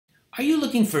Are you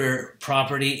looking for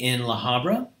property in La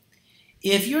Habra?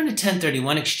 If you're in a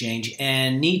 1031 exchange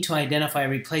and need to identify a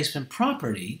replacement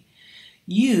property,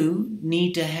 you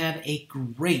need to have a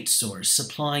great source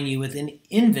supplying you with an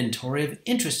inventory of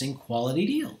interesting quality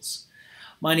deals.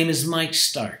 My name is Mike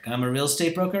Stark. I'm a real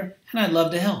estate broker and I'd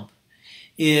love to help.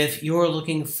 If you're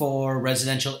looking for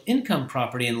residential income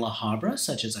property in La Habra,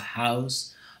 such as a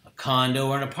house, a condo,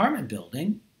 or an apartment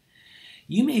building,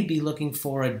 you may be looking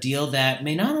for a deal that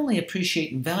may not only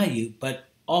appreciate in value, but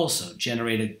also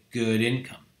generate a good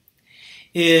income.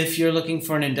 If you're looking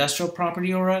for an industrial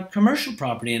property or a commercial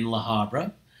property in La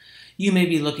Habra, you may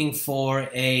be looking for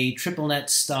a triple net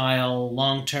style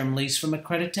long-term lease from a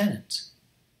credit tenant.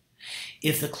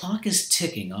 If the clock is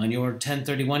ticking on your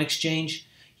 1031 exchange,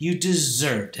 you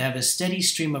deserve to have a steady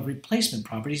stream of replacement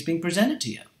properties being presented to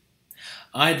you.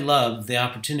 I'd love the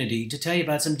opportunity to tell you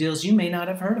about some deals you may not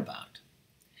have heard about.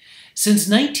 Since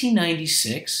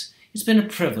 1996, it's been a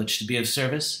privilege to be of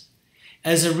service.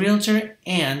 As a realtor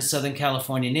and Southern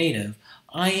California native,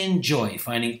 I enjoy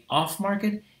finding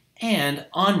off-market and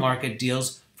on-market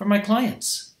deals for my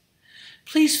clients.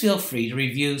 Please feel free to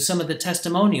review some of the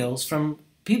testimonials from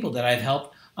people that I've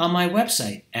helped on my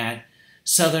website at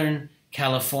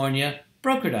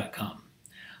southerncaliforniabroker.com.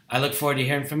 I look forward to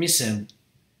hearing from you soon.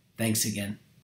 Thanks again.